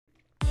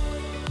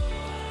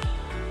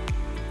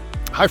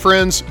Hi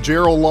friends,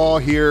 Gerald Law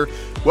here.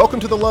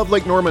 Welcome to the Love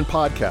Lake Norman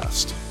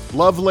podcast.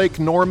 Love Lake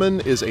Norman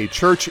is a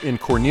church in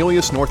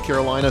Cornelius, North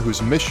Carolina,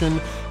 whose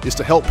mission is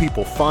to help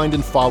people find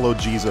and follow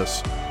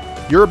Jesus.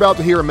 You're about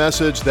to hear a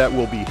message that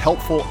will be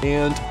helpful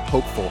and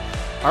hopeful.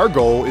 Our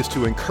goal is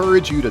to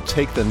encourage you to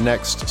take the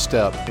next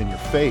step in your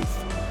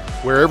faith.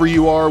 Wherever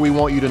you are, we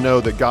want you to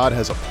know that God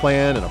has a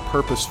plan and a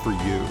purpose for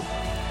you.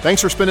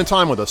 Thanks for spending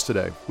time with us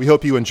today. We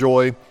hope you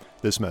enjoy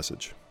this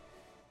message.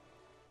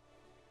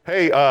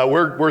 Hey,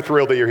 we're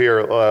thrilled that you're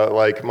here,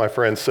 like my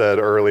friend said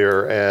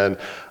earlier, and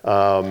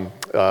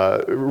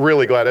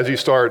really glad as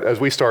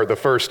we start the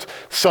first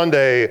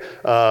Sunday,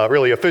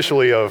 really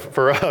officially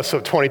for us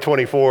of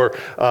 2024.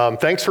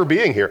 Thanks for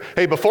being here.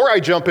 Hey, before I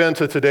jump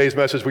into today's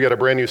message, we got a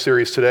brand new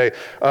series today.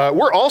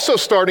 We're also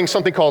starting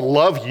something called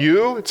Love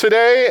You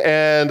today,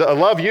 and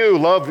Love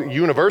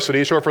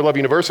University, short for Love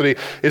University,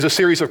 is a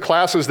series of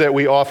classes that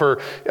we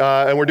offer,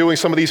 and we're doing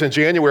some of these in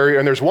January.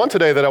 And there's one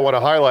today that I want to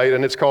highlight,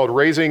 and it's called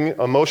Raising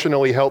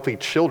Emotionally Healthy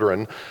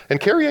Children. And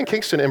Carrie and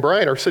Kingston and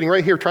Brian are sitting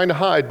right here trying to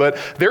hide, but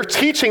they're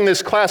teaching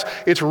this class.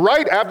 It's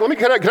right after,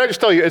 can I just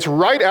tell you, it's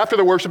right after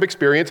the worship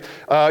experience.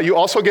 You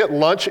also get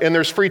lunch and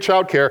there's free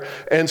childcare.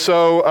 And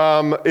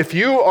so if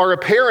you are a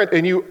parent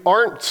and you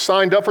aren't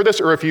signed up for this,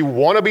 or if you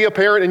want to be a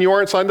parent and you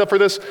aren't signed up for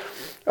this,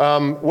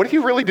 what are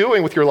you really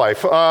doing with your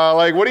life?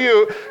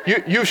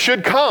 You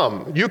should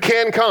come. You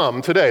can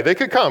come today. They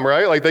could come,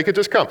 right? Like they could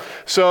just come.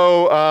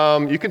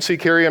 So you can see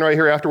Carrie Ann right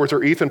here afterwards,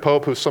 or Ethan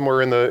Pope, who's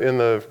somewhere in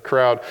the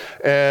crowd,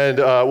 and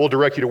we'll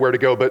direct you to where to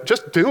go. But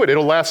just do it.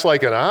 It'll last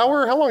like an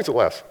hour. How long does it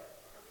last?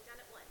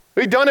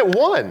 We've done it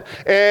one.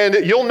 And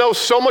you'll know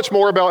so much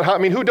more about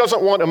who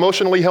doesn't want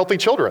emotionally healthy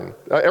children?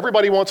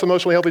 Everybody wants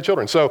emotionally healthy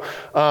children. So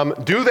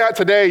do that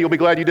today. You'll be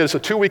glad you did. It's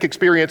a 2-week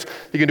experience.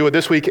 You can do it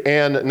this week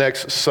and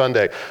next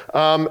Sunday.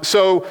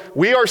 So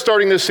we are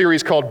starting this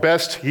series called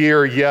Best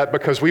Year Yet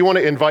because we want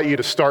to invite you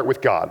to start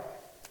with God.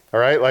 All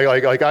right?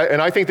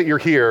 I think that you're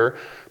here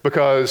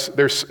because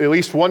there's at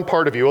least one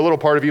part of you, a little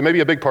part of you,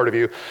 maybe a big part of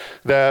you,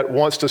 that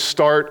wants to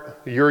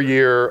start your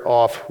year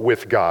off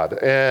with God.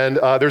 And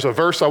there's a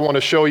verse I want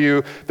to show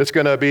you that's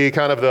going to be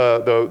kind of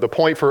the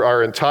point for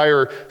our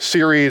entire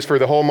series for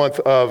the whole month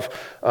of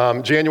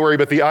January.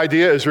 But the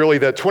idea is really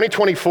that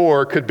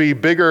 2024 could be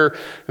bigger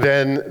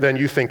than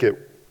you think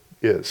it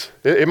is.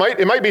 It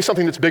might be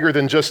something that's bigger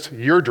than just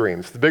your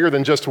dreams, bigger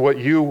than just what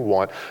you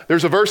want.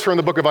 There's a verse from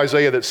the book of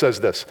Isaiah that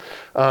says this.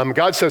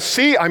 God says,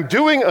 "See, I'm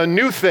doing a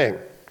new thing."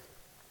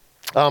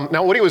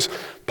 Now, what he was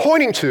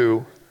pointing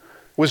to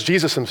was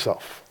Jesus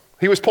himself.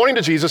 He was pointing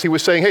to Jesus. He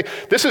was saying, hey,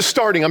 this is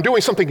starting. I'm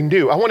doing something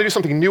new. I want to do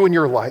something new in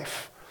your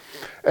life.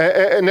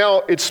 And now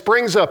it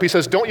springs up. He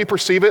says, don't you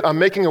perceive it? I'm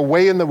making a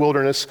way in the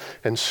wilderness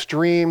and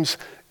streams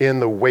in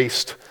the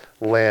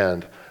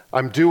wasteland.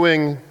 I'm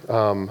doing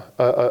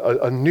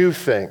a new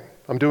thing.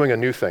 I'm doing a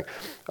new thing.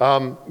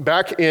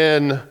 Back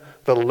in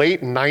the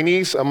late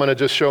 90s, I'm going to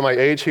just show my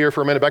age here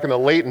for a minute. Back in the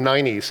late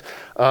 90s,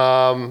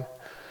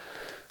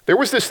 there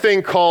was this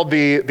thing called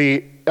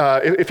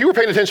if you were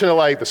paying attention to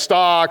like the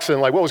stocks and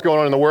like what was going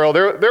on in the world,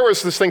 there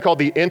was this thing called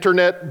the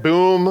internet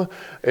boom.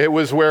 It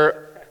was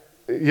where,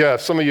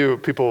 some of you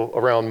people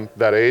around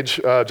that age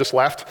just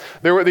laughed.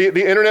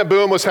 The internet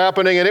boom was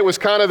happening, and it was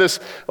kind of this,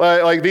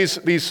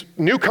 these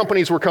new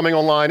companies were coming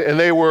online, and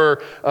they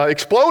were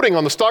exploding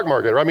on the stock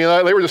market.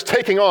 They were just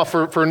taking off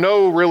for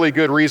no really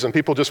good reason.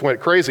 People just went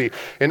crazy.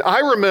 And I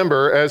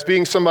remember as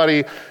being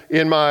somebody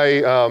in my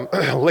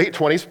late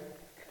 20s,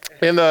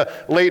 in the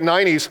late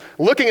 90s,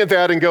 looking at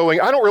that and going,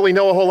 I don't really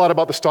know a whole lot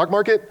about the stock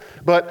market,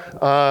 but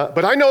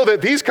I know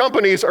that these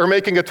companies are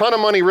making a ton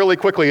of money really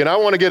quickly, and I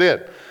want to get in.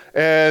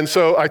 And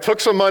so I took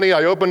some money,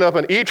 I opened up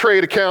an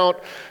E-Trade account,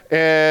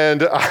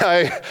 and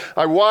I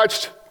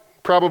watched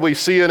probably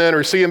CNN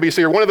or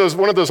CNBC or one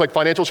of those like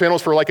financial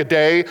channels for like a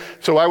day.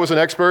 So I was an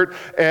expert,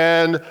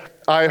 and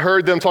I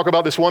heard them talk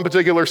about this one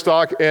particular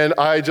stock, and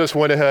I just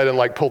went ahead and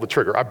like pulled the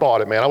trigger. I bought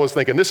it, man. I was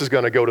thinking this is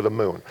going to go to the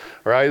moon,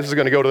 all right? This is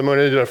going to go to the moon.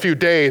 And in a few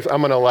days, I'm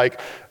going to like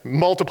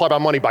multiply my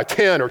money by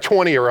 10 or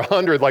 20 or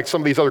 100 like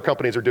some of these other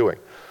companies are doing.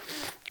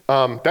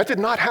 That did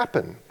not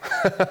happen.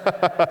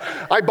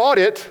 I bought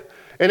it,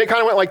 and it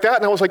kind of went like that,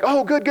 and I was like,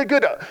 oh, good.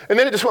 And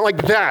then it just went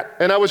like that,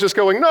 and I was just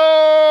going,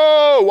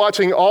 no,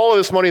 watching all of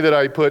this money that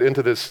I put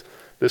into this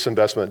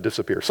investment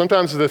disappear.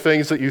 Sometimes the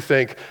things that you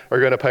think are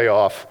going to pay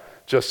off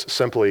just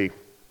simply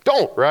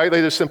don't, right?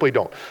 They just simply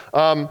don't.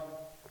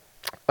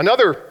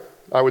 Another,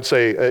 I would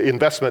say,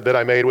 investment that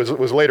I made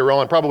was later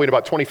on, probably in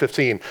about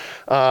 2015.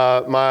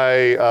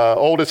 My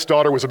oldest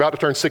daughter was about to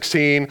turn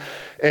 16,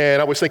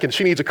 and I was thinking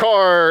she needs a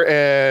car,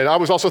 and I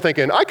was also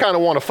thinking I kind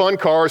of want a fun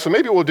car, so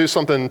maybe we'll do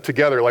something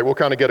together, like we'll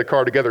kind of get a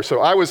car together.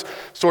 So I was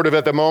sort of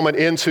at the moment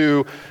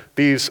into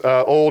these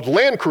old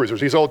Land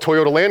Cruisers, these old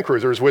Toyota Land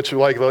Cruisers, which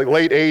like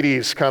late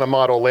 80s kind of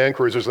model Land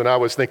Cruisers, and I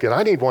was thinking,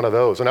 I need one of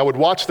those. And I would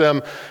watch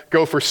them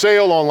go for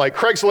sale on like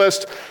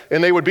Craigslist,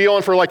 and they would be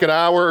on for like an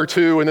hour or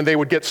two, and then they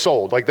would get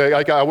sold. Like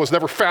Like I was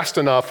never fast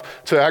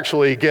enough to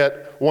actually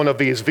get one of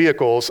these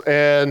vehicles.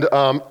 And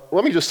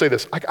let me just say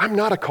this, I'm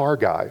not a car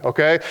guy,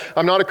 okay?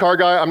 I'm not a car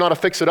guy, I'm not a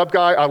fix-it-up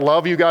guy. I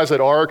love you guys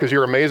that are because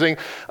you're amazing,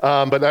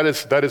 but that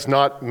is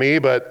not me,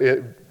 but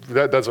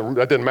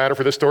that didn't matter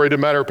for this story. It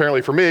didn't matter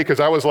apparently for me because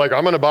I was like,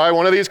 I'm gonna buy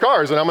one of these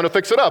cars and I'm gonna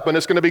fix it up and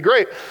it's gonna be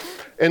great.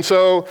 And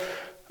so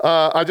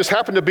I just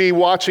happened to be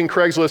watching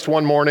Craigslist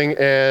one morning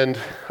and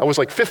I was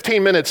like I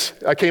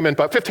came in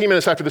about 15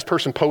 minutes after this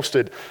person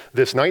posted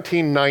this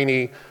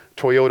 1990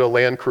 Toyota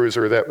Land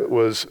Cruiser that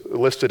was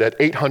listed at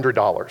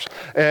 $800.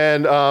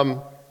 And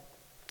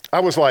I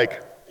was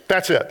like,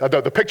 that's it.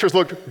 The pictures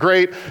looked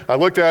great. I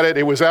looked at it.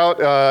 It was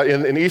out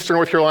in eastern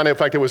North Carolina. In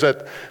fact, it was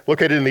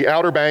located in the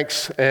Outer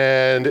Banks.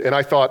 And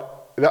I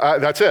thought,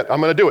 that's it.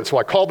 I'm going to do it. So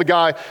I called the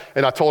guy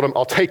and I told him,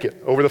 I'll take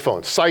it over the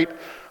phone. Sight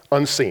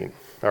unseen.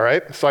 All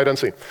right? Sight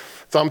unseen.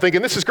 So I'm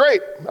thinking, this is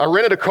great. I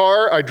rented a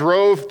car. I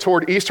drove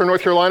toward eastern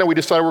North Carolina. We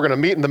decided we're going to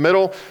meet in the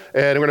middle.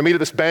 And we're going to meet at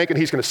this bank and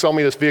he's going to sell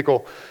me this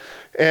vehicle.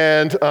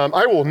 And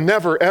I will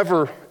never,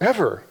 ever,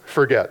 ever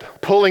forget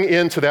pulling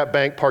into that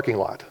bank parking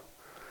lot.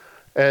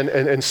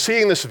 And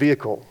seeing this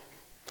vehicle.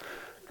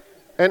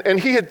 And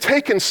he had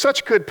taken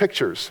such good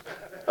pictures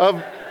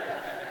of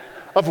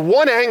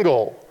one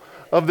angle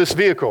of this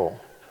vehicle.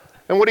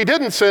 And what he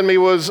didn't send me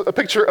was a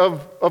picture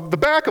of the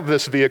back of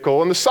this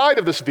vehicle and the side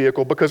of this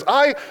vehicle because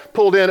I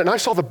pulled in and I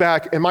saw the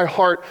back and my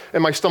heart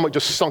and my stomach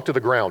just sunk to the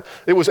ground.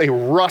 It was a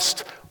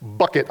rust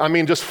bucket. I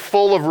mean, just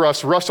full of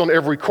rust on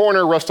every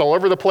corner, rust all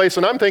over the place.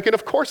 And I'm thinking,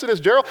 of course it is,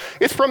 Gerald.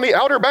 It's from the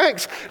Outer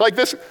Banks. Like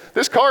this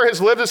car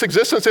has lived its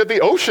existence at the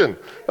ocean.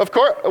 Of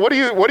course, what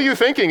are you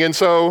thinking? And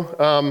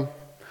so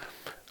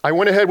I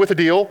went ahead with the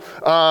deal.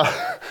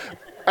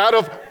 Out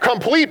of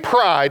complete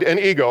pride and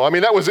ego. I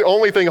mean, that was the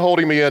only thing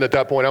holding me in at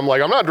that point. I'm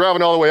like, I'm not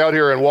driving all the way out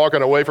here and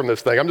walking away from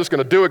this thing. I'm just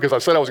going to do it because I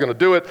said I was going to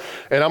do it,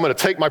 and I'm going to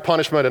take my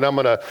punishment, and I'm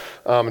going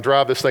to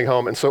drive this thing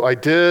home. And so I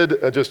did.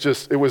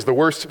 It was the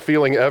worst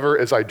feeling ever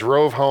as I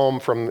drove home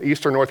from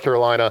eastern North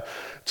Carolina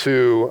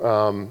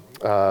to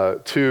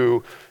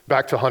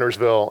back to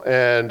Huntersville,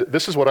 and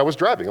this is what I was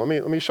driving. Let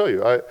me show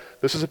you.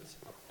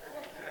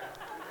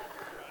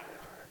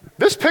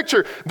 This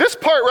picture, this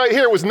part right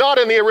here was not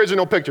in the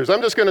original pictures.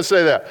 I'm just going to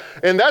say that.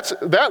 And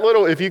that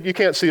little, if you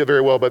can't see it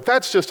very well, but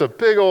that's just a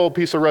big old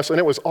piece of rust, and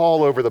it was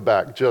all over the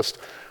back, just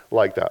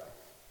like that.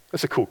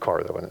 That's a cool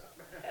car, though, isn't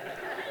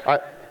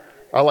it?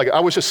 I like it. I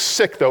was just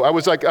sick, though. I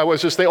was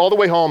just thinking, all the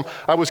way home,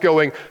 I was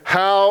going,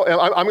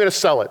 I'm going to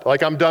sell it.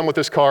 Like, I'm done with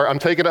this car. I'm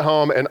taking it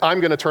home, and I'm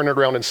going to turn it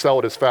around and sell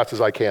it as fast as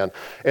I can.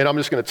 And I'm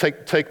just going to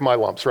take my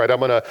lumps, right?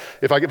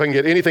 If I can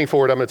get anything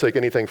for it, I'm going to take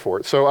anything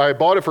for it. So I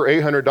bought it for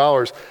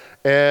 $800.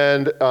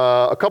 And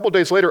a couple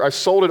days later, I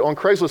sold it on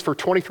Craigslist for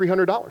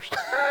 $2,300.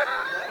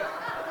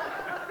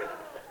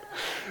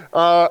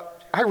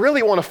 I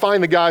really want to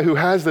find the guy who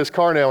has this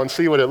car now and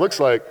see what it looks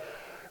like.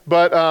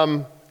 But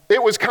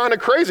it was kind of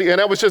crazy.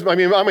 And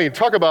I mean,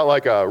 talk about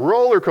like a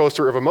roller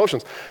coaster of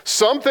emotions.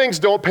 Some things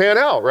don't pan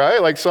out,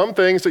 right? Like some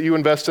things that you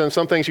invest in,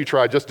 some things you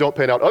try just don't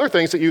pan out. Other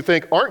things that you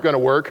think aren't going to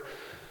work,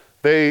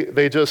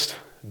 they just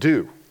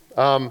do.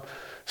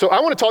 So I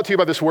want to talk to you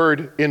about this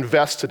word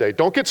invest today.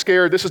 Don't get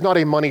scared. This is not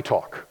a money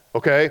talk,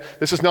 okay?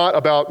 This is not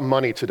about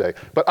money today.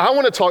 But I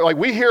want to talk, like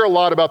we hear a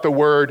lot about the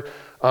word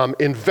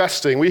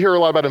investing. We hear a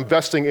lot about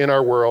investing in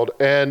our world.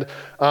 And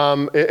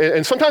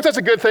sometimes that's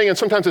a good thing and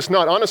sometimes it's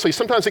not. Honestly,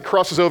 sometimes it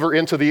crosses over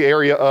into the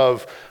area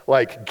of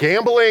like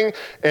gambling,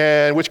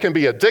 and which can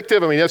be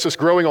addictive. I mean, that's just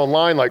growing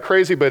online like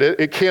crazy, but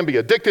it can be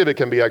addictive. It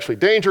can be actually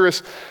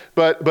dangerous.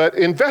 But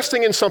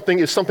investing in something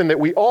is something that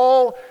we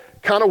all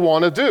kind of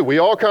want to do. We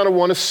all kind of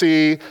want to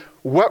see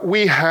what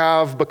we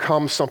have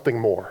become something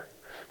more.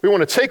 We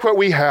want to take what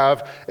we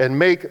have and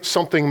make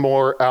something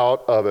more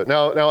out of it.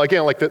 Now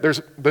again, like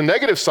there's the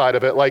negative side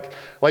of it, like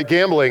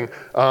gambling,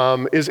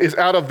 is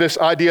out of this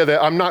idea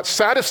that I'm not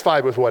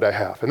satisfied with what I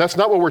have. And that's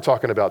not what we're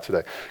talking about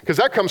today. Because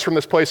that comes from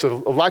this place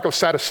of lack of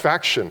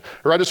satisfaction,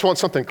 or I just want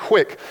something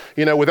quick,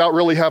 without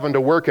really having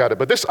to work at it.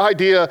 But this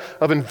idea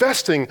of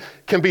investing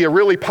can be a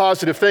really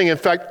positive thing. In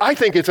fact, I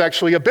think it's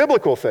actually a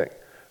biblical thing.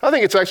 I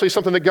think it's actually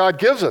something that God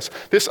gives us.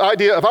 This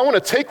idea of I want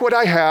to take what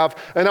I have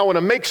and I want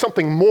to make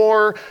something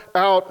more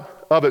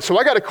out of it. So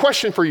I got a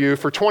question for you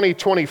for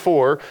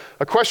 2024,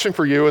 a question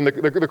for you, and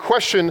the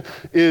question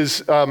is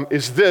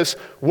this: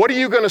 what are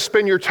you going to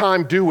spend your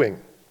time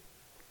doing?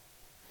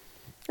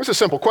 It's a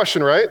simple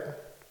question, right?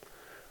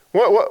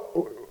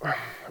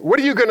 What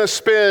are you going to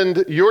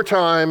spend your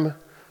time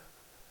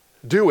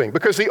doing?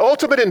 Because the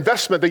ultimate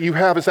investment that you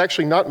have is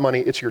actually not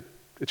money, it's your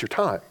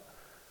time.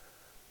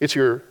 It's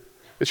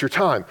your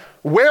time.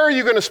 Where are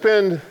you going to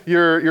spend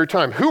your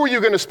time? Who are you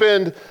going to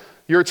spend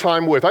your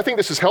time with? I think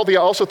this is healthy. I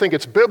also think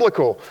it's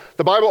biblical.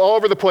 The Bible all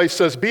over the place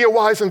says, be a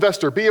wise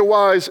investor, be a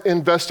wise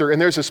investor.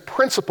 And there's this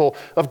principle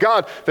of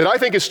God that I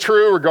think is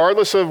true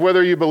regardless of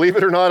whether you believe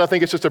it or not. I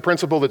think it's just a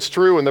principle that's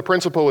true. And the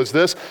principle is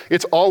this: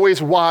 it's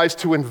always wise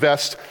to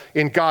invest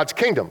in God's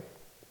kingdom.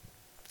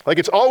 Like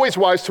it's always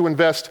wise to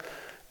invest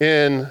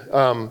in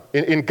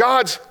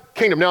God's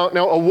kingdom. Now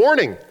a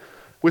warning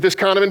with this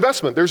kind of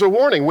investment. There's a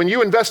warning. When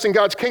you invest in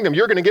God's kingdom,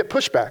 you're going to get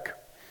pushback.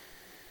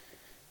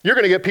 You're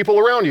going to get people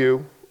around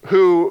you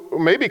who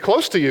may be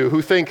close to you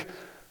who think,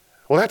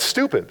 well, that's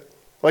stupid.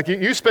 Like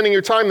you spending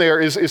your time there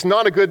is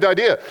not a good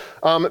idea.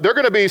 There are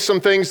going to be some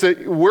things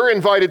that we're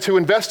invited to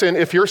invest in.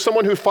 If you're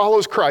someone who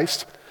follows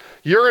Christ,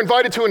 you're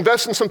invited to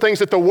invest in some things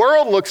that the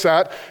world looks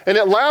at and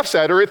it laughs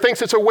at, or it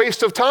thinks it's a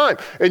waste of time.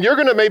 And you're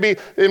going to maybe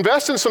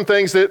invest in some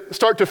things that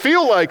start to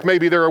feel like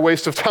maybe they're a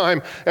waste of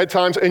time at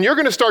times. And you're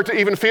going to start to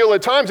even feel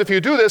at times, if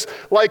you do this,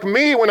 like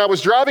me when I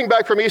was driving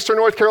back from Eastern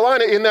North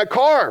Carolina in that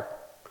car.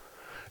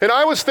 And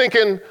I was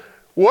thinking,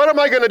 what am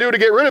I going to do to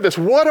get rid of this?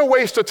 What a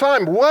waste of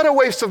time. What a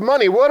waste of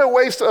money. What a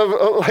waste of,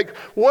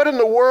 what in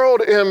the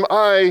world am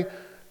I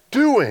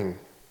doing?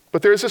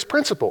 But there's this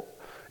principle.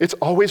 It's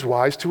always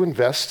wise to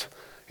invest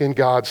in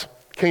God's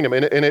kingdom.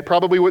 And it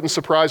probably wouldn't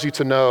surprise you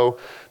to know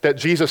that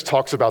Jesus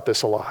talks about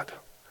this a lot.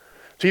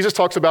 Jesus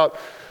talks about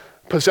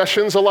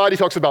possessions a lot. He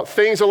talks about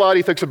things a lot.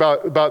 He thinks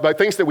about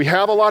things that we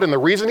have a lot. And the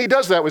reason he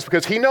does that was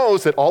because he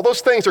knows that all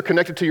those things are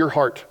connected to your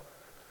heart.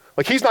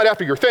 Like he's not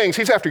after your things,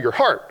 he's after your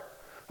heart.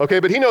 Okay,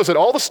 but he knows that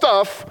all the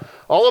stuff,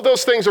 all of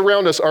those things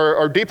around us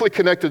are deeply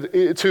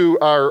connected to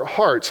our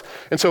hearts.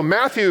 And so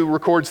Matthew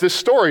records this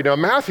story. Now,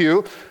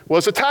 Matthew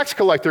was a tax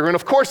collector, and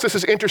of course, this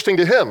is interesting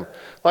to him,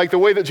 like the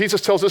way that Jesus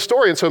tells this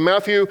story. And so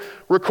Matthew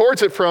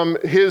records it from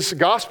his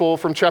gospel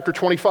from chapter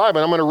 25, and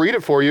I'm going to read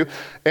it for you.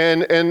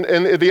 And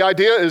the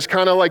idea is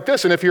kind of like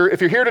this. And if you're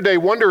here today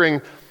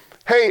wondering,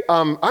 hey,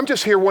 I'm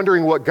just here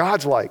wondering what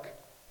God's like.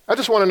 I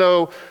just want to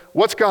know,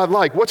 what's God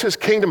like? What's his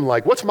kingdom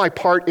like? What's my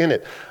part in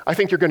it? I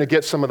think you're going to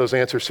get some of those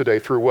answers today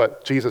through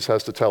what Jesus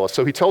has to tell us.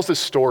 So he tells this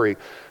story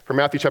from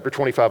Matthew chapter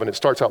 25, and it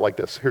starts out like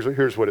this.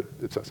 Here's what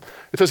it says.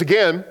 It says,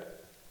 again,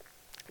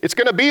 it's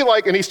going to be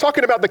like, and he's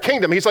talking about the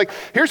kingdom. He's like,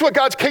 here's what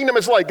God's kingdom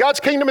is like.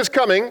 God's kingdom is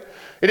coming,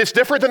 and it's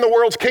different than the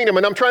world's kingdom,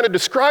 and I'm trying to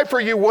describe for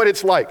you what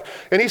it's like.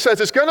 And he says,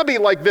 it's going to be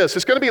like this.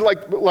 It's going to be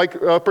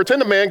like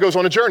pretend a man goes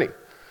on a journey,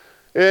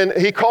 and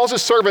he calls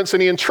his servants,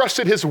 and he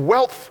entrusted his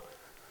wealth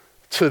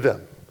to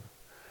them.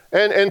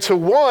 And to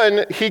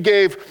one, he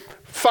gave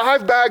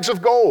 5 bags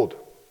of gold.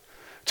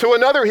 To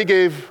another, he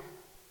gave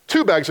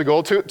 2 bags of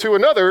gold. To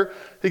another,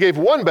 he gave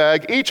 1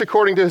 bag, each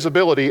according to his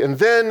ability. And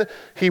then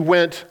he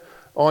went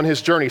on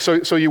his journey.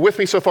 So you with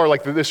me so far?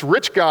 Like this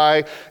rich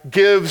guy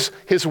gives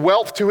his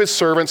wealth to his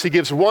servants. He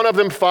gives one of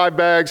them 5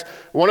 bags,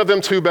 one of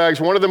them 2 bags,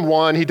 one of them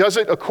 1. He does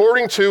it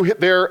according to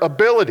their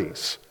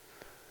abilities.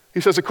 He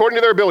says, according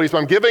to their abilities, but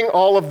I'm giving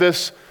all of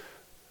this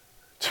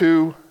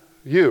to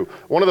you.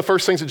 One of the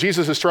first things that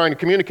Jesus is trying to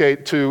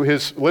communicate to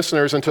his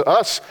listeners and to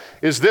us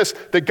is this,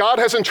 that God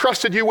has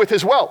entrusted you with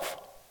his wealth.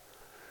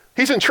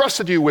 He's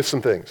entrusted you with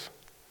some things.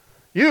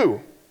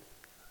 You.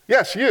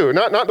 Yes, you.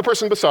 Not the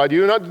person beside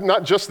you,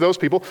 not just those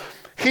people.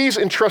 He's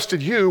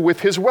entrusted you with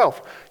his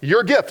wealth.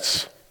 Your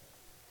gifts,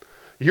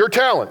 your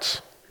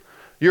talents,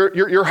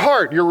 your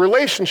heart, your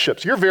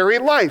relationships, your very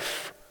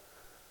life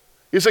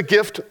is a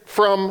gift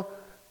from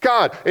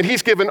God. And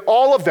he's given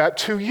all of that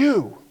to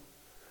you.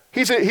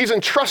 He's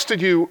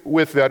entrusted you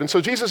with that. And so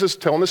Jesus is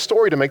telling this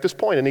story to make this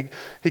point. And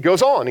he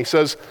goes on. He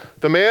says,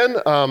 the man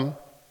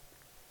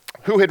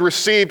who had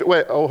received,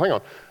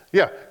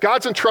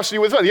 God's entrusted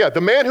you with that. Yeah,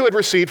 the man who had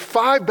received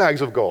 5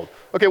 bags of gold.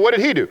 Okay, what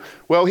did he do?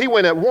 Well, he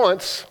went at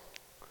once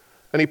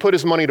and he put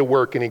his money to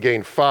work and he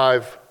gained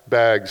 5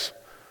 bags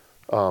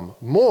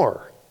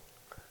more.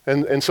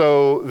 And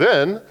so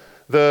then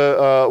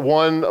the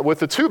one with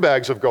the 2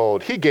 bags of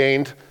gold, he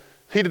did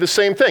the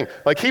same thing.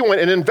 Like he went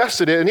and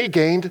invested it and he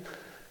gained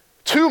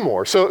 2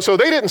 more. So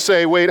they didn't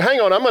say, wait,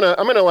 hang on, I'm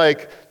gonna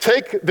like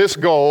take this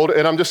gold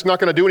and I'm just not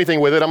gonna do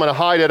anything with it. I'm gonna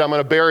hide it, I'm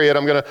gonna bury it,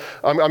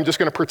 I'm just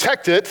gonna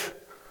protect it.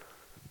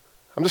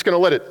 I'm just gonna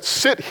let it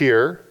sit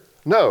here.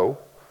 No,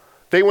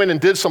 they went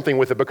and did something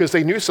with it because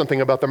they knew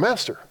something about their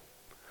master.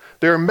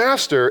 Their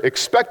master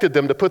expected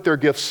them to put their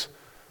gifts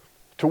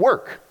to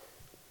work.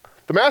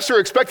 The master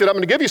expected, I'm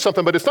gonna give you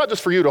something, but it's not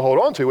just for you to hold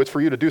on to, it's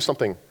for you to do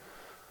something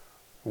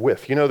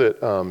with. You know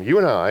that you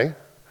and I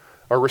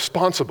are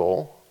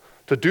responsible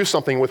to do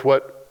something with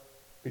what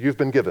you've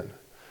been given.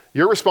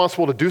 You're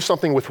responsible to do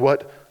something with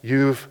what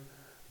you've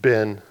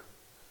been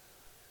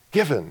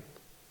given.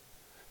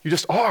 You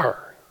just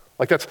are.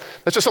 Like that's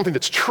just something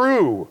that's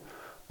true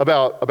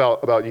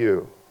about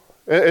you.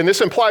 And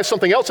this implies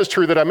something else is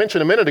true that I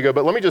mentioned a minute ago,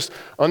 but let me just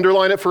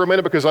underline it for a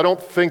minute because I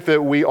don't think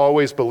that we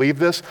always believe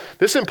this.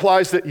 This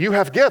implies that you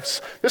have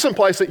gifts. This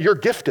implies that you're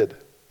gifted.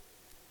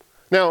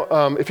 Now,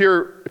 if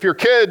you're a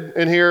kid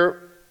in here,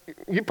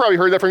 you probably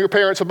heard that from your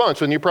parents a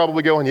bunch, and you're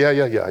probably going, yeah.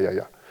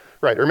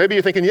 Right, or maybe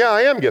you're thinking, yeah,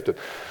 I am gifted.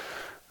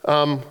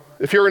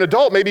 If you're an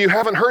adult, maybe you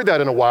haven't heard that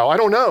in a while. I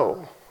don't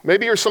know.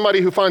 Maybe you're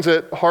somebody who finds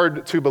it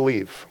hard to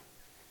believe,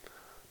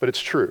 but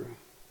it's true.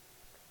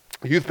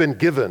 You've been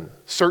given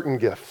certain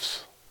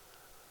gifts,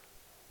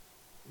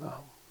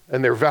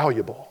 and they're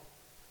valuable.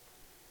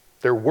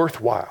 They're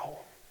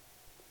worthwhile.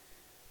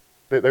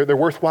 They're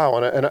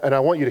worthwhile, and I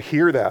want you to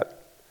hear that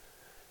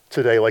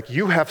today. Like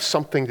you have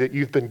something that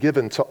you've been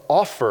given to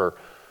offer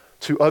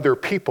to other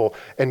people.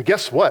 And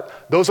guess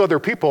what? Those other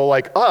people,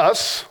 like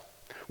us,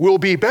 will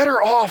be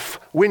better off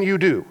when you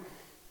do.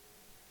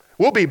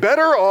 We'll be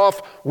better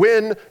off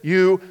when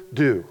you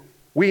do.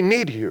 We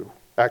need you,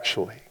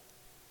 actually.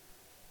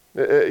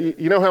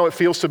 You know how it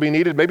feels to be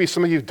needed? Maybe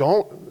some of you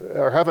don't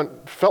or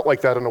haven't felt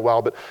like that in a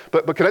while,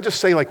 but can I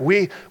just say, like,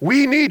 we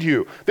need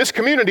you. This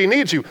community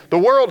needs you. The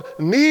world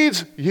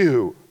needs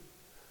you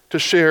to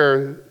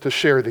share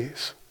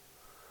these.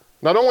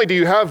 Not only do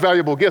you have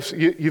valuable gifts,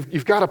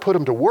 you've got to put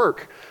them to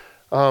work.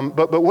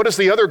 But what does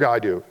the other guy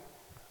do?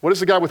 What does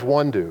the guy with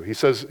one do? He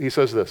says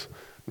this,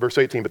 verse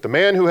 18, but the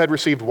man who had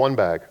received one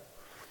bag,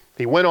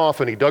 he went off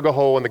and he dug a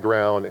hole in the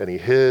ground and he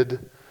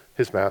hid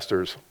his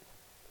master's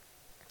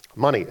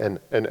money.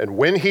 And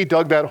when he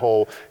dug that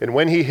hole and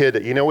when he hid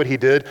it, you know what he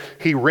did?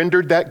 He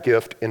rendered that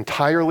gift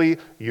entirely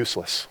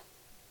useless.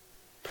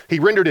 He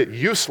rendered it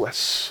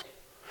useless.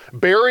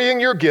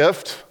 Burying your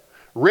gift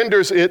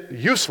renders it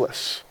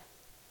useless.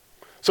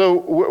 So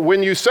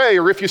when you say,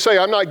 or if you say,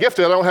 I'm not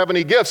gifted, I don't have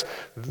any gifts,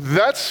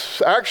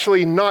 that's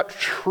actually not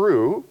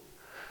true.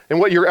 And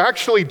what you're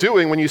actually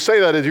doing when you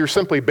say that is you're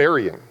simply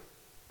burying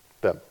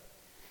them.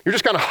 You're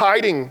just kind of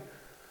hiding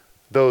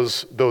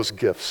those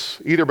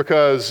gifts, either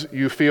because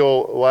you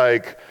feel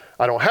like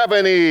I don't have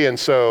any, and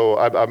so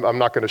I'm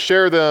not going to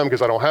share them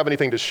because I don't have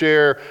anything to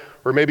share,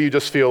 or maybe you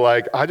just feel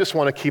like I just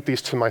want to keep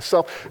these to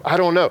myself. I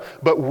don't know,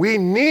 but we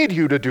need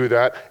you to do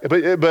that.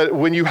 But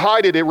when you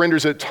hide it, it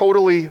renders it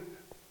totally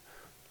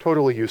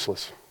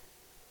useless.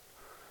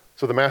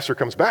 So the master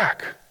comes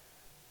back,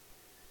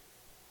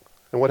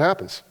 and what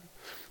happens?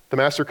 The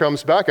master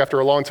comes back after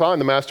a long time.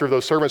 The master of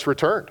those servants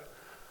returned,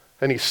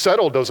 and he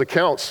settled those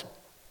accounts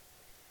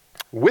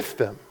with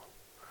them.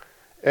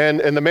 And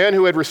the man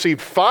who had received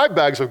 5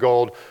 bags of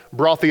gold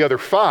brought the other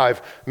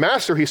 5.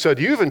 Master, he said,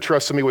 you've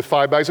entrusted me with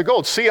 5 bags of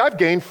gold. See, I've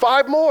gained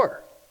 5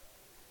 more.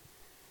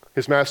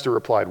 His master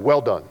replied,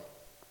 well done,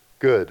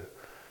 good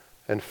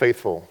and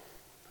faithful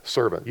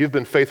servant. You've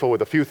been faithful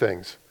with a few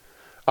things.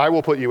 I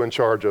will put you in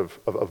charge of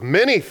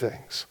many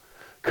things.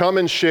 Come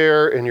and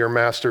share in your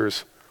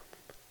master's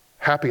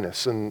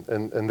happiness. And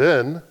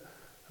then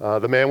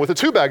the man with the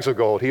 2 bags of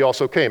gold, he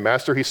also came.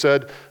 Master, he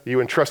said, you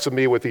entrusted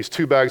me with these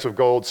 2 bags of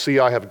gold. See,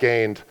 I have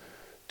gained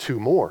 2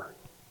 more.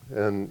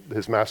 And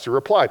his master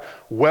replied,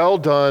 well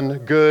done,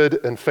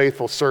 good and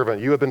faithful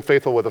servant. You have been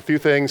faithful with a few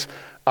things.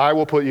 I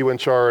will put you in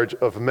charge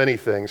of many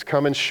things.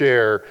 Come and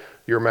share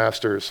your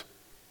master's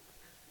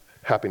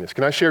happiness.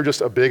 Can I share just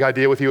a big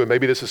idea with you? And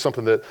maybe this is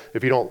something that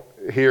if you don't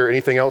hear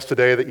anything else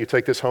today, that you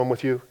take this home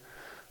with you.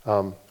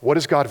 What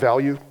does God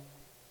value?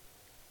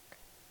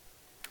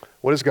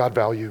 What does God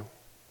value?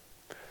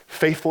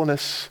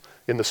 Faithfulness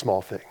in the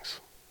small things.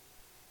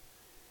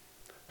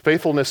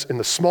 Faithfulness in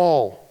the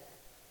small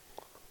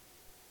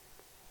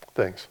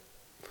things.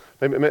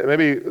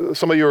 Maybe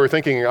some of you are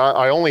thinking,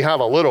 I only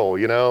have a little,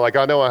 like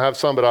I know I have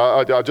some, but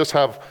I just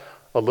have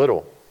a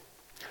little.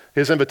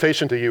 His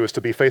invitation to you is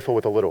to be faithful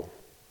with a little.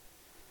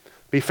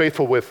 Be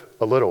faithful with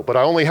a little. But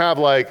I only have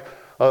like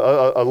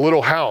a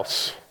little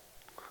house.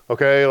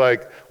 Okay,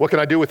 like what can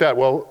I do with that?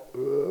 Well,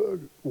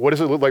 what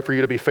does it look like for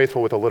you to be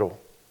faithful with a little?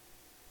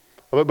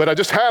 But I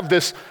just have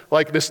this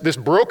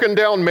broken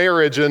down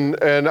marriage and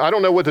I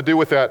don't know what to do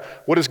with that.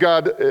 What does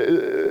God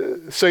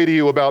say to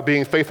you about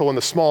being faithful in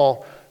the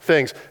small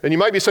things? And you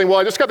might be saying, well,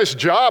 I just got this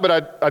job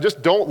and I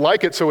just don't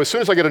like it. So as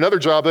soon as I get another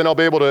job, then I'll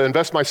be able to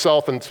invest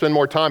myself and spend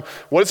more time.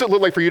 What does it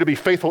look like for you to be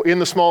faithful in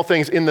the small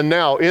things, in the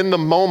now, in the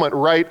moment,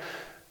 right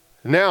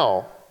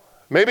now?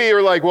 Maybe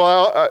you're like,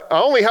 well,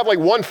 I only have like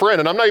one friend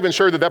and I'm not even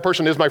sure that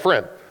person is my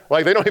friend.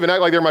 Like they don't even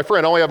act like they're my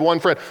friend. I only have one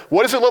friend.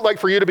 What does it look like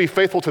for you to be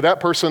faithful to that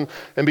person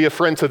and be a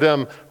friend to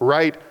them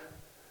right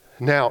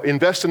now?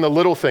 Invest in the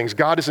little things.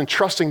 God is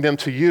entrusting them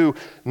to you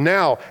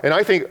now. And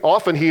I think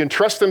often he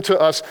entrusts them to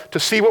us to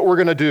see what we're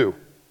going to do,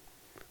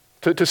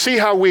 to see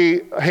how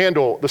we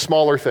handle the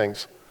smaller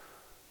things,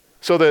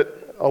 so that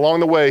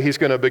along the way he's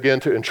going to begin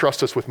to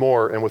entrust us with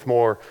more and with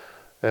more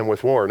and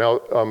with more.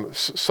 Now,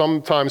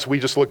 sometimes we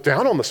just look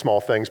down on the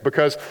small things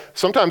because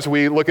sometimes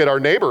we look at our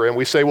neighbor and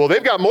we say, well,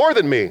 they've got more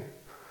than me.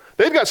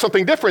 They've got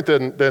something different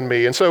than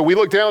me. And so we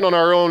look down on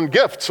our own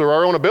gifts or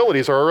our own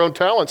abilities or our own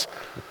talents.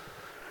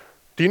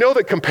 Do you know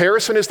that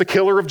comparison is the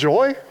killer of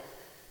joy?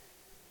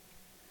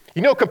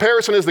 You know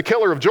comparison is the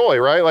killer of joy,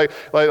 right?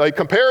 Like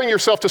comparing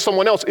yourself to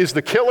someone else is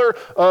the killer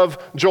of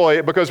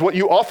joy, because what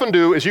you often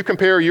do is you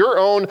compare your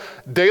own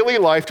daily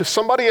life to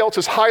somebody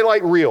else's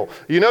highlight reel.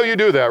 You know you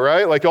do that,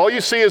 right? Like all you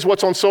see is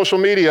what's on social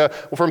media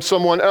from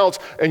someone else,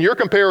 and you're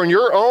comparing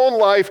your own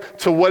life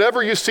to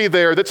whatever you see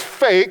there that's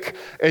fake,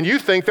 and you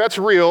think that's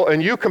real,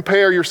 and you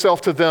compare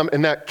yourself to them,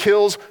 and that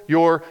kills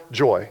your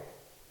joy.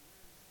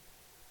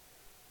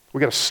 We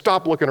got to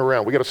stop looking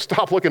around. We got to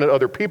stop looking at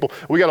other people.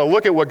 We got to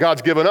look at what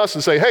God's given us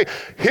and say, hey,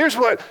 here's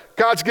what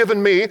God's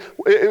given me.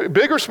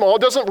 Big or small,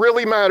 it doesn't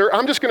really matter.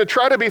 I'm just going to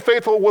try to be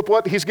faithful with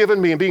what he's given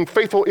me and being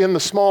faithful in the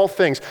small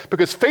things.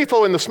 Because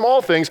faithfulness in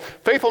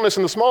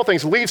the small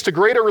things leads to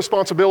greater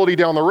responsibility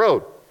down the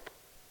road.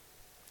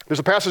 There's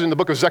a passage in the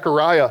book of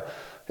Zechariah.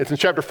 It's in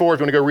chapter 4.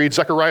 If you want to go read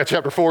Zechariah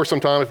chapter 4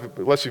 sometime,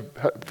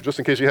 just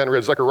in case you hadn't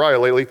read Zechariah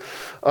lately.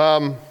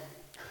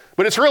 But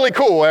But it's really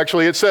cool,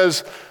 actually. It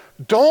says,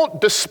 don't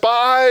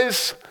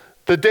despise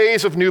the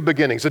days of new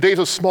beginnings, the days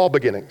of small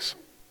beginnings.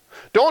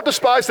 Don't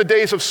despise the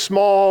days of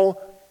small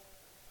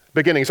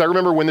beginnings. I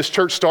remember when this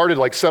church started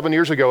like 7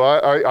 years ago,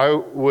 I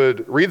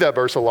would read that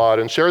verse a lot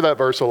and share that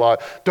verse a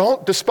lot.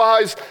 Don't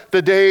despise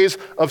the days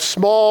of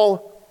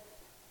small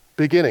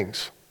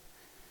beginnings.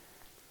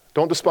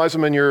 Don't despise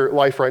them in your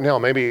life right now.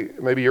 Maybe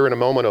you're in a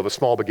moment of a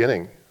small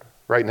beginning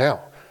right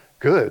now.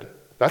 Good.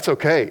 That's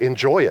okay.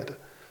 Enjoy it.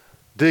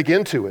 Dig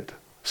into it.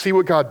 See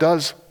what God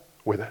does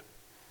with it.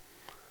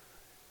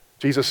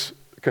 Jesus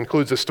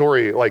concludes the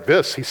story like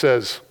this. He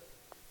says,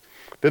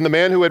 then the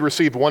man who had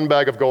received 1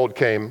 bag of gold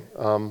came.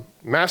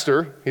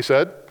 Master, he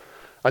said,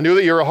 I knew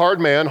that you're a hard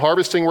man,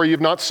 harvesting where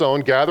you've not sown,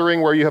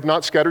 gathering where you have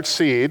not scattered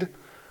seed.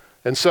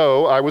 And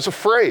so I was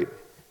afraid.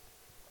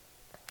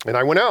 And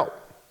I went out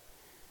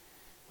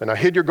and I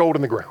hid your gold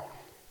in the ground.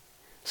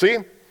 See,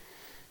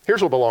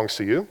 here's what belongs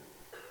to you.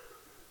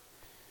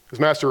 His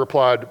master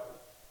replied,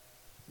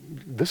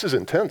 this is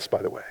intense,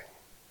 by the way.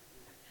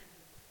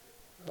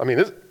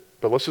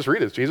 But let's just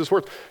read it. It's Jesus'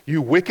 words.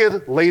 You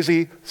wicked,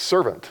 lazy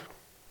servant.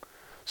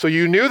 So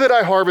you knew that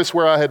I harvest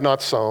where I had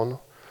not sown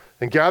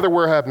and gather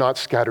where I have not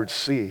scattered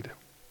seed.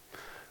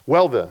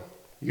 Well then,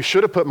 you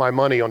should have put my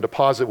money on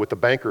deposit with the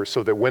bankers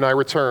so that when I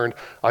returned,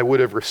 I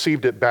would have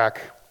received it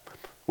back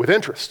with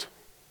interest.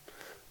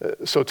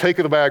 So take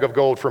the bag of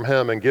gold from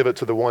him and give it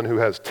to the one who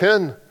has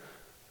 10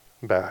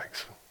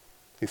 bags,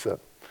 he said.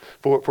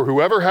 For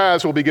whoever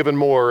has will be given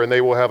more and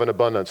they will have an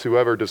abundance.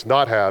 Whoever does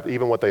not have,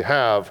 even what they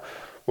have,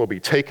 will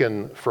be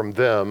taken from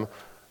them.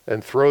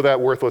 And throw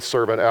that worthless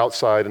servant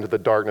outside into the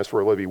darkness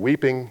where there will be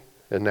weeping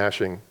and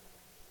gnashing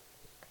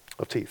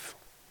of teeth.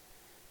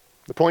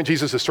 The point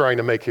Jesus is trying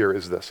to make here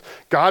is this.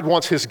 God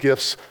wants his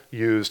gifts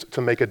used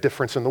to make a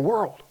difference in the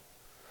world.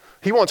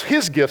 He wants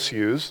his gifts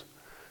used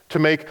to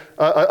make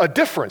a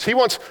difference. He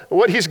wants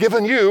what he's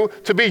given you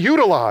to be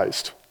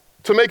utilized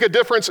to make a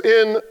difference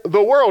in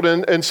the world.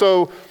 And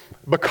so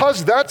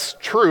because that's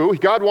true,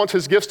 God wants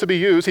his gifts to be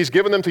used. He's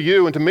given them to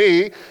you and to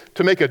me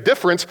to make a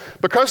difference.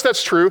 Because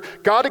that's true,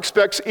 God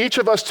expects each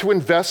of us to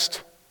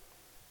invest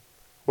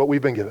what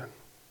we've been given.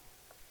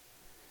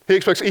 He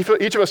expects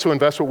each of us to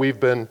invest what we've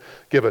been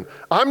given.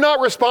 I'm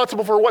not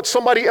responsible for what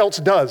somebody else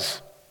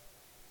does.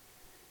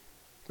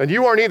 And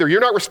you aren't either.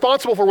 You're not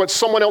responsible for what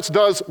someone else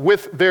does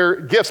with their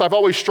gifts. I've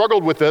always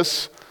struggled with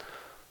this.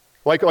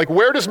 Like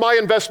where does my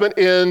investment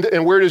end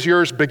and where does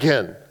yours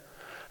begin?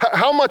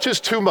 How much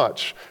is too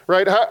much,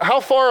 right? How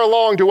far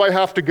along do I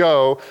have to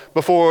go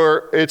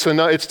before it's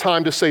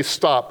time to say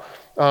stop?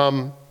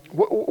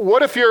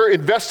 What if you're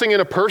investing in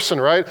a person,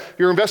 right?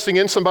 You're investing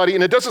in somebody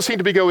and it doesn't seem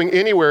to be going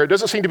anywhere. It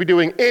doesn't seem to be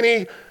doing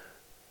any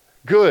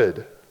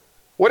good.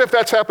 What if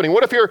that's happening?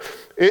 What if you're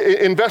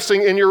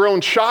investing in your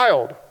own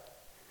child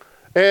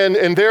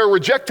and they're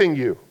rejecting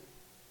you?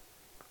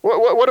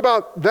 What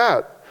about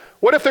that?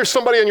 What if there's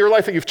somebody in your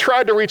life that you've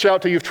tried to reach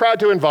out to, you've tried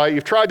to invite,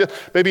 you've tried to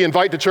maybe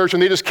invite to church,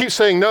 and they just keep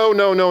saying no,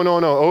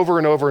 over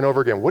and over and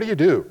over again? What do you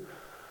do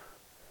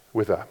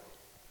with that?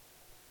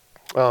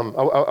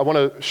 I want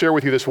to share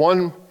with you this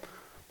one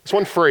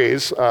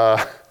phrase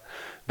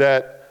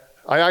that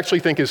I actually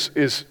think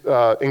is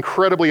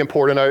incredibly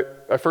important.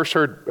 I first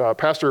heard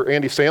Pastor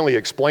Andy Stanley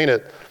explain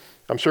it.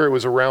 I'm sure it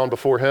was around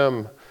before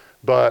him,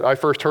 but I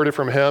first heard it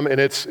from him, and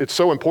it's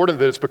so important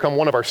that it's become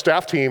one of our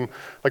staff team.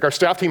 Like our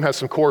staff team has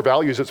some core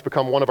values. It's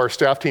become one of our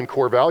staff team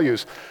core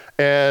values,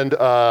 and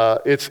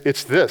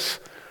it's this.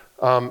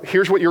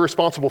 Here's what you're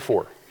responsible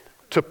for: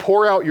 to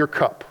pour out your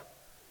cup.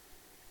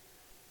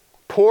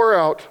 Pour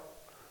out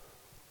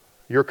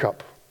your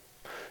cup.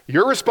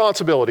 Your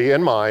responsibility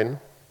and mine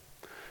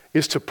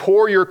is to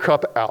pour your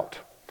cup out.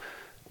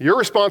 Your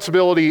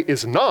responsibility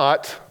is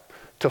not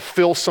to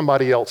fill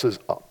somebody else's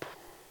up.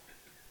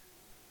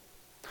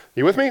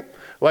 You with me?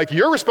 Like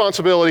your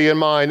responsibility and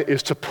mine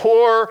is to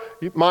pour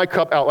my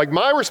cup out. Like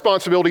my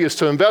responsibility is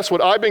to invest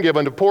what I've been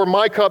given, to pour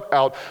my cup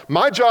out.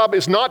 My job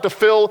is not to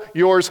fill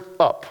yours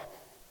up.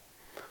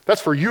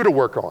 That's for you to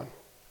work on.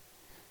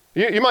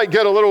 You might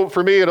get a little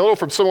from me and a little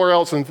from somewhere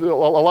else and a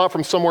lot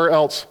from somewhere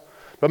else.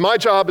 But my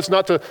job is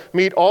not to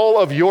meet all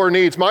of your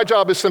needs. My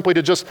job is simply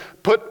to just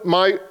pour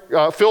my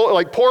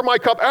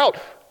cup out.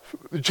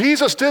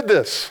 Jesus did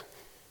this.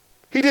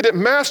 He did it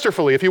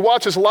masterfully. If you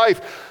watch his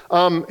life,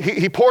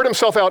 he poured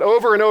himself out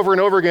over and over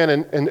and over again,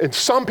 and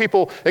some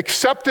people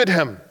accepted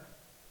him,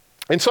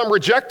 and some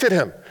rejected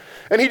him.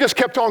 And he just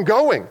kept on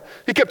going.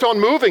 He kept on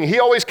moving.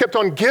 He always kept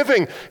on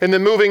giving and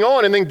then moving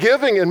on, and then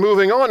giving and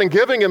moving on, and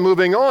giving and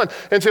moving on,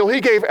 until he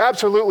gave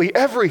absolutely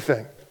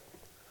everything.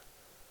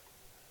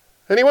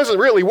 And he wasn't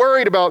really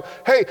worried about,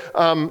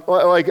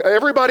 like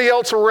everybody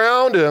else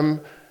around him.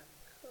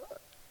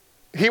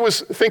 He was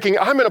thinking,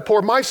 I'm going to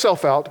pour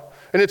myself out.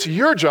 And it's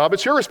your job,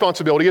 it's your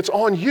responsibility, it's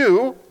on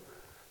you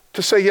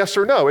to say yes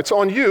or no. It's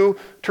on you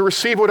to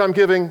receive what I'm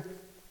giving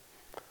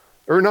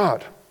or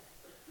not.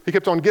 He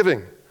kept on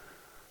giving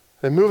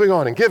and moving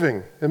on and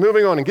giving and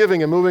moving on and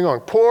giving and moving on.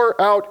 Pour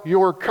out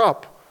your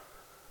cup.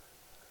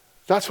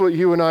 That's what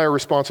you and I are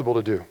responsible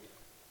to do.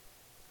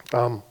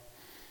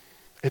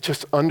 it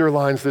just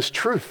underlines this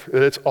truth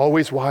that it's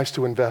always wise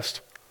to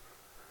invest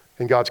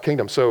in God's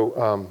kingdom.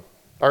 So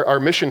our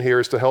mission here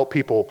is to help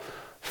people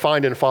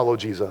find and follow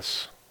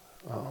Jesus.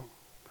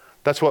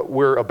 That's what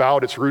we're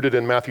about. It's rooted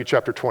in Matthew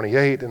chapter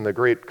 28 in the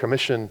Great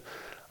Commission,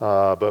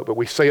 but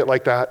we say it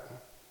like that.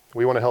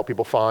 We want to help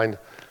people find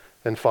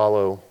and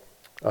follow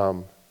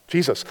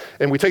Jesus.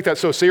 And we take that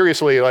so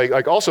seriously.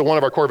 Like also one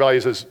of our core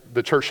values is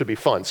the church should be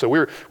fun. So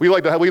we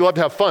love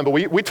to have fun, but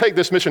we take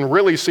this mission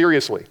really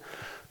seriously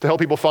to help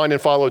people find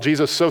and follow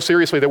Jesus so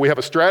seriously that we have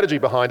a strategy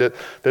behind it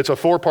that's a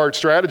 4-part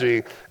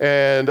strategy.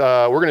 And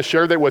we're going to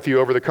share that with you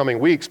over the coming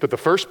weeks. But the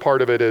first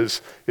part of it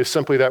is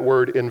simply that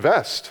word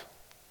invest.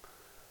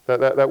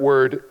 That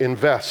word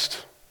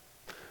invest.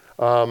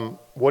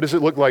 What does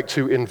it look like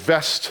to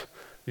invest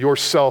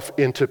yourself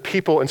into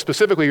people? And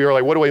specifically, you're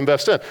like, what do I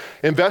invest in?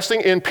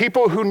 Investing in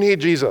people who need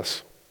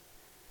Jesus.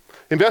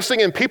 Investing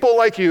in people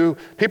like you,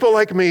 people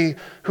like me,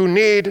 who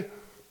need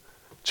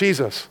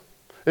Jesus.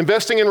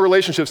 Investing in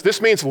relationships.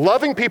 This means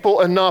loving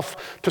people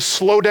enough to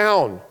slow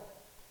down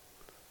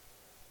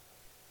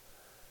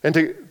and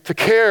to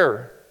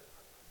care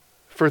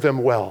for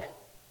them well.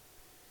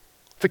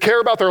 To care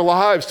about their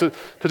lives, to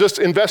just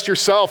invest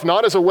yourself,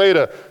 not as a way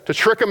to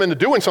trick them into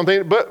doing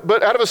something,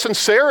 but out of a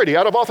sincerity,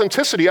 out of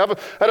authenticity, out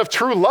of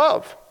true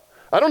love.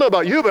 I don't know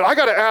about you, but I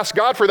got to ask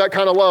God for that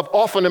kind of love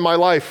often in my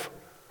life,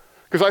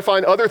 because I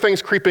find other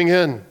things creeping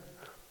in,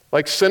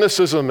 like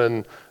cynicism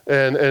and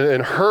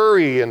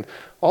hurry and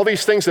all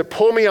these things that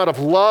pull me out of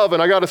love,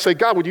 and I got to say,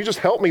 God, would you just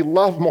help me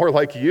love more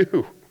like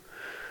you?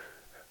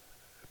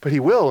 But he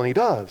will, and he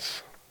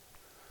does.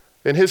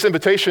 And his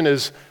invitation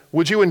is,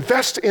 would you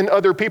invest in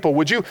other people?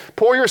 Would you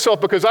pour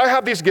yourself, because I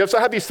have these gifts, I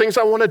have these things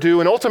I want to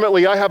do, and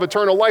ultimately I have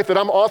eternal life that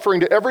I'm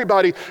offering to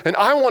everybody, and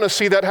I want to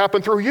see that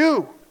happen through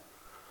you.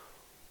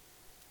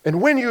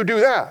 And when you do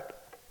that,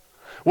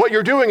 what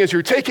you're doing is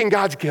you're taking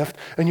God's gift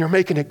and you're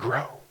making it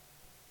grow.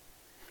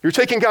 You're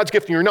taking God's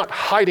gift and you're not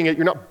hiding it,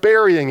 you're not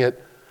burying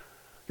it.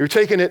 You're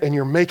taking it and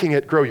you're making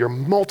it grow, you're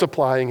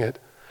multiplying it.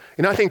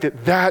 And I think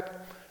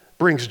that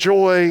brings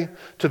joy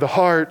to the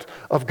heart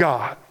of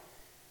God.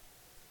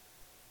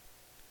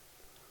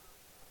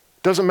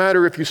 Doesn't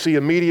matter if you see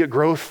immediate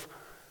growth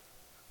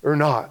or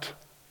not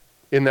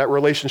in that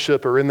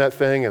relationship or in that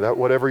thing or that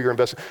whatever you're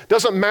investing.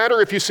 Doesn't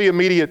matter if you see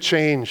immediate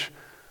change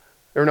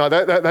or not.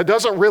 That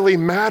doesn't really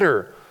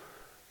matter,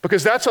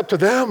 because that's up to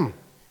them.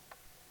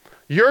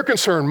 Your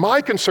concern,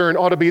 my concern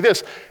ought to be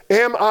this: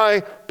 am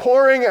I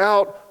pouring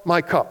out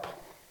my cup?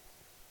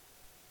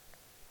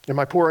 Am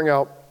I pouring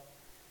out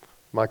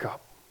my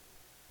cup?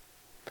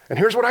 And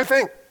here's what I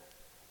think.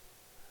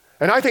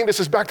 And I think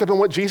this is backed up in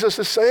what Jesus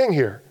is saying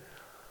here.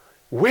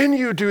 When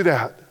you do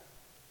that,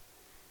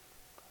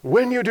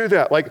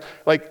 like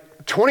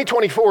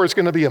 2024 is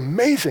going to be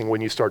amazing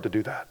when you start to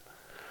do that.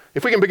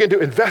 If we can begin to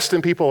invest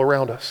in people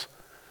around us,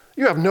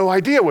 you have no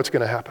idea what's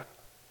going to happen.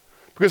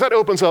 Because that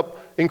opens up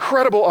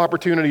incredible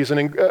opportunities and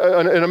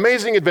an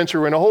amazing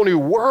adventure in a whole new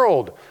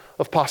world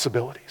of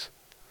possibilities.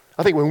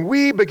 I think when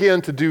we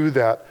begin to do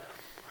that,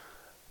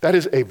 that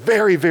is a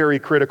very, very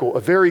critical,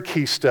 a very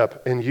key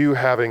step in you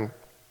having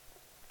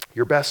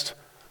your best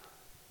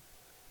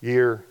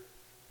year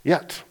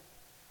yet.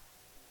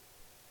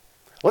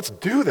 Let's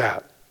do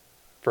that,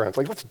 friends.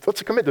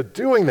 Let's commit to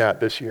doing that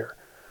this year.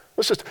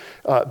 Let's just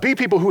be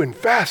people who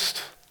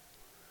invest.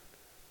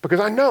 Because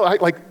I know,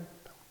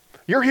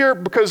 you're here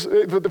because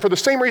for the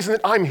same reason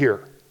that I'm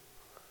here.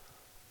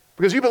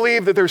 Because you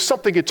believe that there's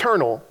something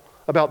eternal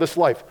about this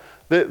life,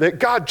 that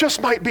God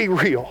just might be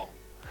real,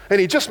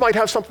 and he just might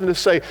have something to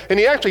say, and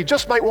he actually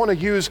just might want to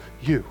use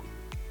you.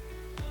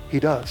 He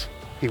does.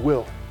 He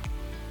will.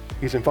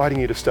 He's inviting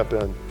you to step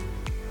in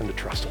and to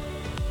trust him.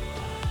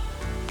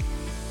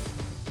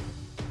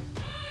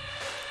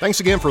 Thanks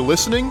again for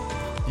listening.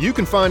 You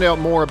can find out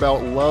more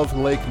about Love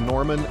Lake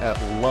Norman at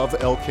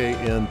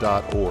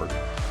lovelkn.org.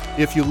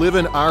 If you live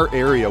in our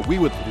area, we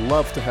would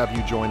love to have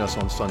you join us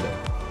on Sunday.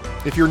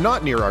 If you're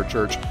not near our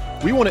church,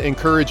 we want to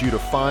encourage you to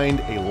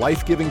find a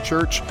life-giving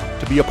church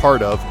to be a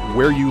part of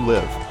where you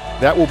live.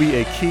 That will be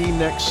a key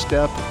next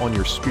step on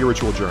your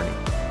spiritual journey.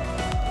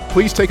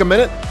 Please take a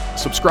minute,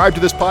 subscribe to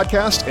this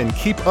podcast, and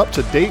keep up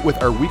to date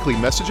with our weekly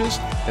messages.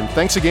 And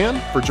thanks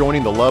again for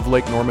joining the Love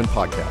Lake Norman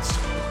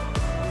podcast.